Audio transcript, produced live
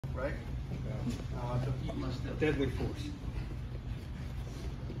right? Deadly force.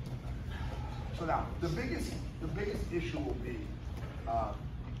 So now, the biggest issue will be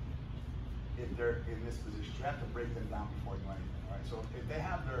if they're in this position. You have to break them down before you do anything, right? So if they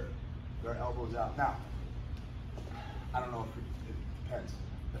have their elbows out, now, I don't know if it depends.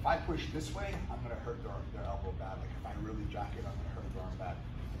 If I push this way, I'm going to hurt their elbow bad. Like if I really jack it, I'm going to hurt their arm bad.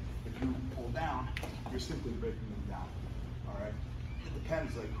 If you pull down, you're simply breaking them down. All right. It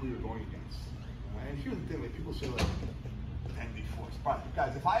depends like who you're going against. Right? And here's the thing: like people say like deadly force. But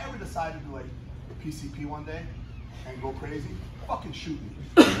guys, if I ever decide to do like a PCP one day and go crazy, fucking shoot me.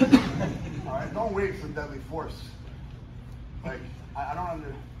 All right. Don't wait for deadly force. Like I don't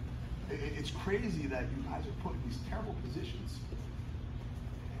under. It's crazy that you guys are put in these terrible positions,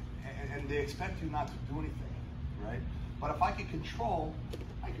 and they expect you not to do anything, right? But if I could control,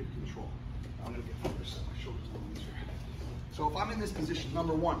 I could control. I'm gonna get focused on my shoulders a little easier. So if I'm in this position,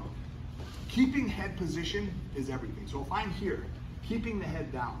 number one, keeping head position is everything. So if I'm here, keeping the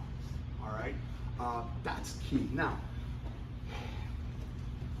head down, all right, that's key. Now,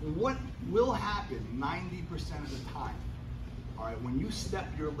 what will happen 90% of the time, all right, when you step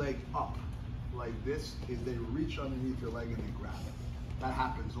your leg up like this, is they reach underneath your leg and they grab it. That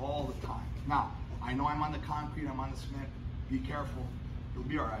happens all the time. Now, I know I'm on the concrete, I'm on the cement. Be careful, you'll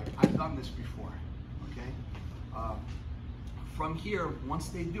be all right. I've done this before, okay? From here, once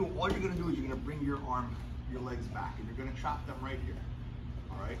they do, all you're gonna do is you're gonna bring your legs back, and you're gonna trap them right here,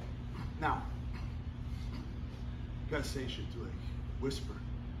 all right? Now, you gotta say shit too, like whisper.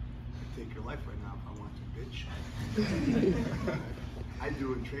 Take your life right now if I want to, bitch. I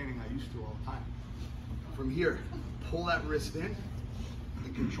do in training, I used to all the time. From here, pull that wrist in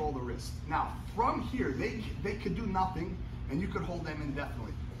and control the wrist. Now, from here, they could do nothing and you could hold them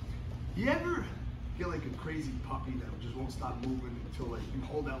indefinitely. You ever get like a crazy puppy that just won't stop moving until like you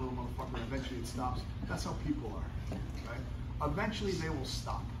hold that little motherfucker and eventually it stops? That's how people are, right? Eventually they will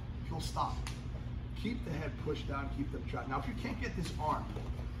stop. He'll stop. Keep the head pushed down, keep them trapped. Now, if you can't get this arm,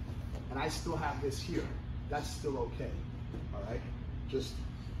 and I still have this here, that's still okay, all right? Just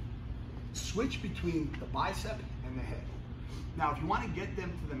switch between the bicep and the head. Now, if you want to get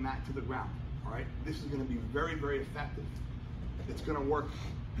them to the mat, to the ground, all right, this is gonna be very, very effective. It's gonna work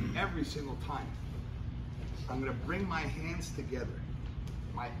every single time. I'm gonna bring my hands together.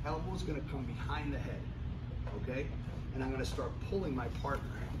 My elbow's gonna come behind the head, okay? And I'm gonna start pulling my partner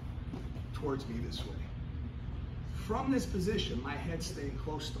towards me this way. From this position, my head's staying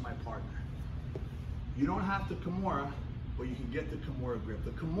close to my partner. You don't have to Kimura, but you can get the Kimura grip.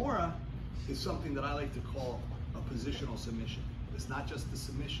 The Kimura is something that I like to call a positional submission. It's not just the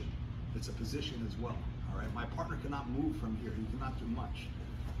submission, it's a position as well, all right? My partner cannot move from here. He cannot do much.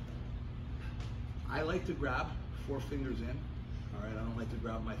 I like to grab 4 fingers in, all right? I don't like to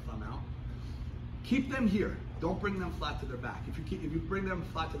grab my thumb out. Keep them here. Don't bring them flat to their back. If you bring them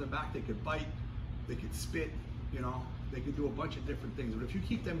flat to their back, they could bite, they could spit, you know, they could do a bunch of different things. But if you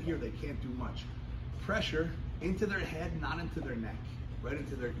keep them here, they can't do much. Pressure into their head, not into their neck, right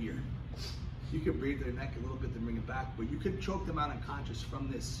into their ear. You could breathe their neck a little bit to bring it back, but you could choke them out unconscious from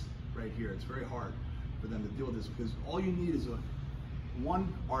this right here. It's very hard for them to deal with this because all you need is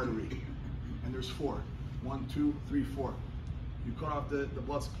one artery, and there's 4. 1, 2, 3, 4. You cut off the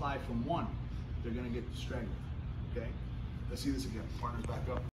blood supply from one, they're gonna get strangled, okay? Let's see this again. Partners back up.